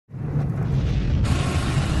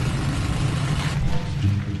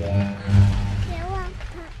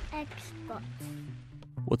spots.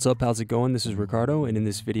 What's up, how's it going? This is Ricardo, and in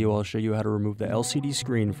this video I'll show you how to remove the LCD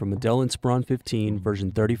screen from a Dell Inspiron 15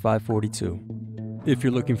 version 3542. If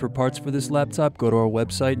you're looking for parts for this laptop, go to our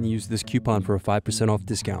website and use this coupon for a 5% off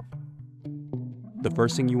discount. The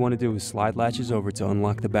first thing you want to do is slide latches over to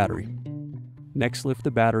unlock the battery. Next, lift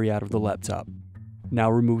the battery out of the laptop.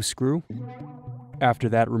 Now remove screw. After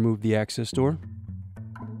that, remove the access door.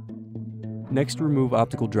 Next, remove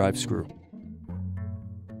optical drive screw.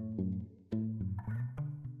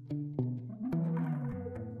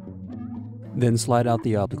 Then slide out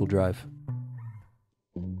the optical drive.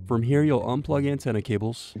 From here, you'll unplug antenna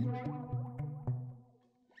cables.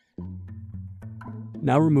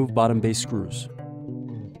 Now remove bottom base screws.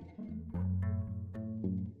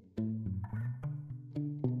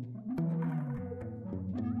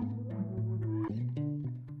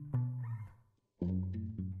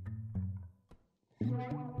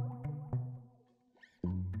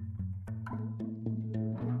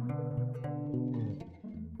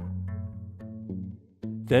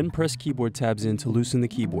 Then press keyboard tabs in to loosen the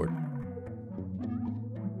keyboard.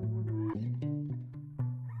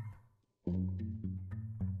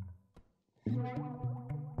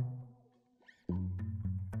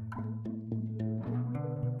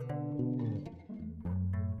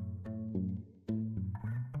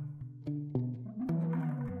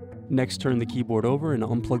 Next, turn the keyboard over and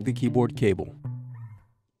unplug the keyboard cable.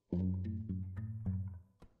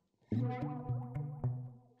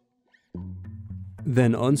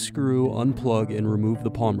 Then unscrew, unplug, and remove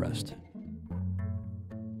the palm rest.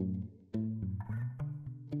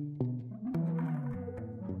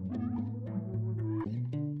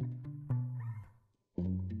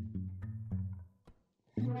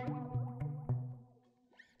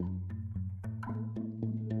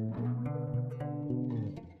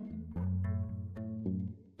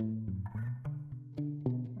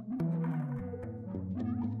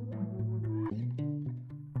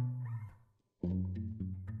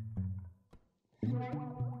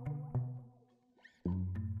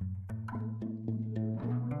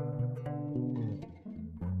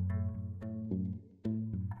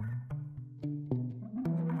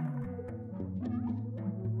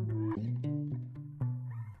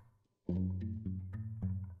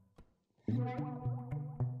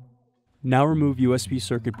 Now remove USB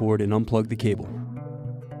circuit board and unplug the cable.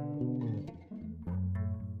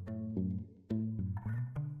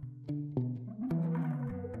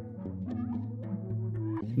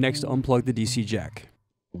 Next, unplug the DC jack.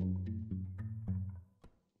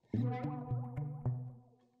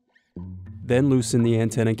 Then loosen the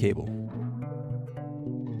antenna cable.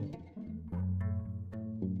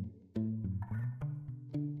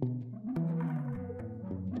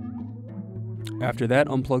 After that,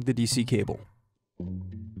 unplug the DC cable.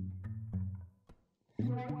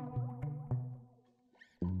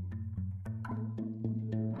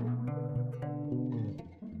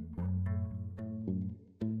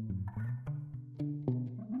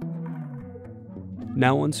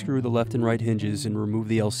 Now unscrew the left and right hinges and remove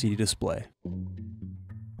the LCD display.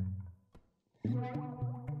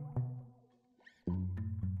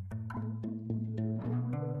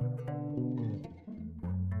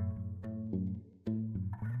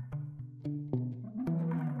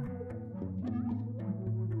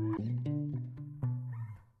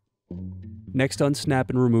 Next, unsnap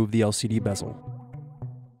and remove the LCD bezel.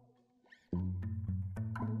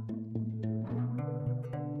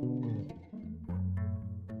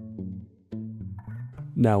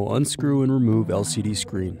 Now unscrew and remove LCD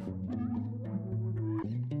screen.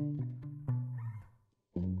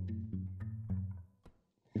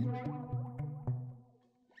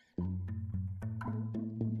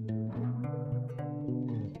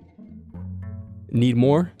 Need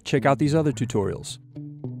more? Check out these other tutorials.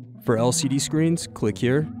 For LCD screens, click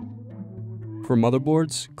here. For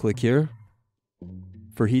motherboards, click here.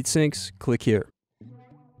 For heatsinks, click here.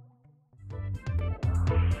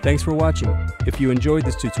 Thanks for watching. If you enjoyed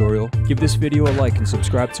this tutorial, give this video a like and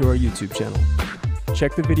subscribe to our YouTube channel.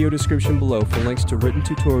 Check the video description below for links to written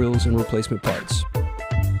tutorials and replacement parts.